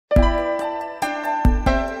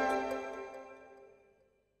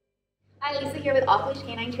Hi, Lisa here with Off Leash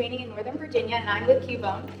Canine Training in Northern Virginia, and I'm with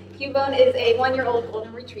Cubone. Cubone is a 1-year-old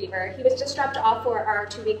golden retriever. He was just dropped off for our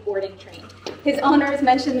 2-week boarding train. His owners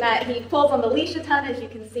mentioned that he pulls on the leash a ton, as you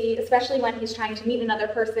can see, especially when he's trying to meet another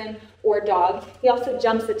person or dog. He also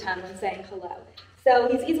jumps a ton when saying hello. So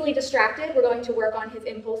he's easily distracted. We're going to work on his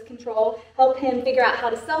impulse control, help him figure out how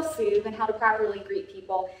to self-soothe and how to properly greet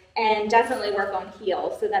people, and definitely work on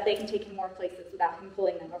heel so that they can take him more places without him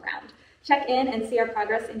pulling them around. Check in and see our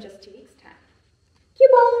progress in just 2 weeks' time.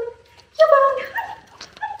 Cubone! Cubone!